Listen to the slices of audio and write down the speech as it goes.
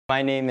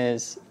My name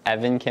is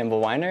Evan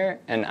Campbell-Weiner,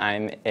 and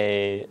I'm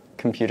a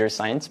computer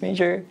science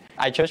major.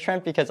 I chose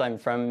Trent because I'm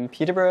from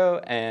Peterborough,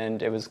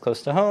 and it was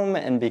close to home,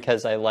 and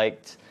because I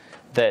liked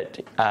that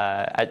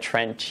at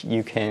Trent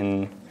you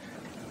can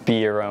be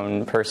your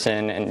own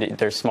person, and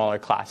there's smaller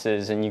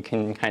classes, and you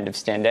can kind of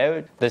stand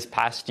out. This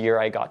past year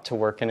I got to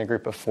work in a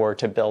group of 4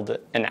 to build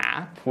an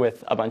app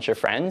with a bunch of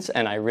friends,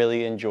 and I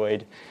really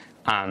enjoyed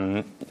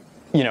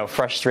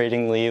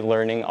frustratingly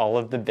learning all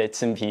of the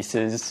bits and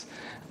pieces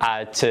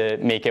to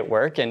make it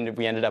work, and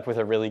we ended up with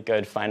a really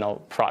good final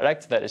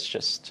product that is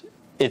just,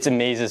 it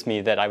amazes me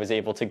that I was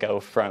able to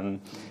go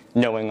from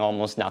knowing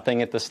almost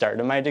nothing at the start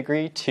of my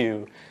degree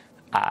to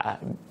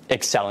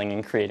excelling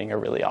and creating a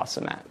really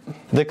awesome app.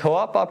 The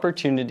co-op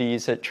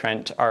opportunities at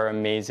Trent are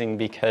amazing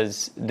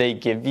because they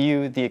give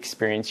you the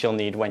experience you'll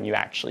need when you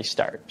actually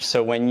start.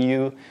 So when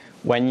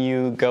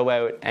you go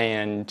out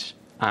and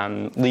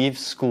leave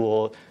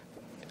school,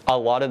 a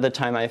lot of the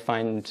time I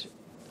find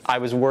I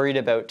was worried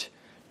about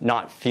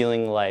not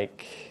feeling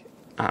like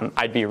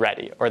I'd be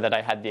ready or that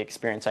I had the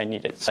experience I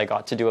needed. So I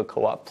got to do a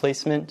co-op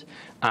placement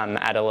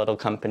at a little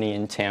company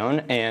in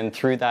town, and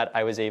through that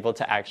I was able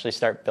to actually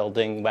start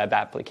building web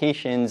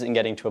applications and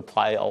getting to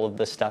apply all of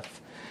the stuff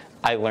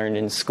I learned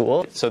in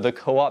school. So the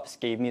co-ops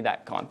gave me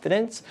that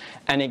confidence,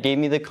 and it gave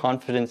me the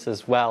confidence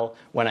as well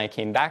when I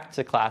came back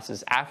to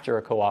classes after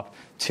a co-op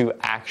to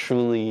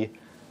actually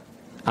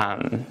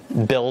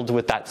build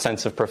with that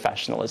sense of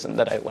professionalism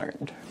that I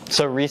learned.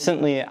 So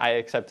recently I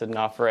accepted an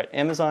offer at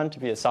Amazon to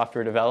be a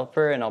software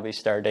developer, and I'll be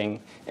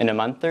starting in a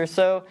month or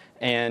so.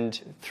 And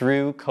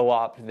through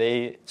co-op,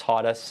 they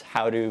taught us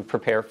how to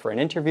prepare for an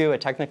interview, a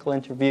technical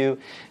interview.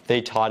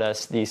 They taught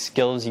us the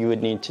skills you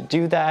would need to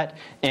do that,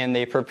 and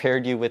they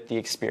prepared you with the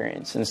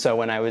experience. And so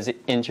when I was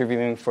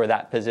interviewing for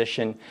that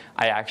position,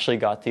 I actually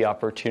got the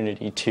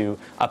opportunity to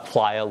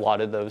apply a lot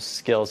of those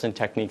skills and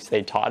techniques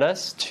they taught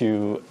us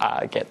to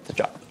get the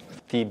job.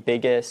 The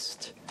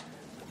biggest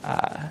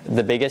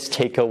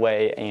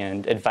takeaway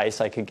and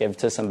advice I could give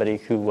to somebody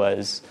who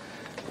was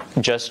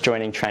just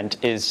joining Trent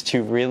is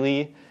to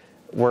really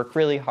work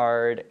really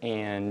hard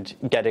and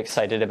get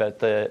excited about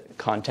the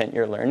content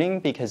you're learning,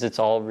 because it's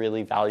all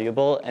really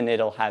valuable and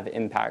it'll have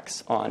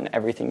impacts on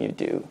everything you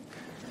do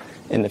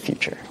in the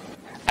future.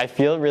 I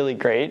feel really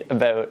great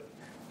about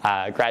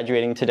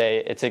graduating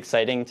today. It's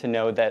exciting to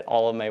know that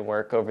all of my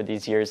work over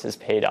these years has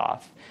paid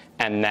off,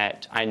 and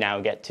that I now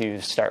get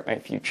to start my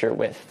future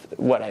with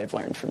what I've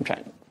learned from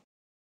Trent.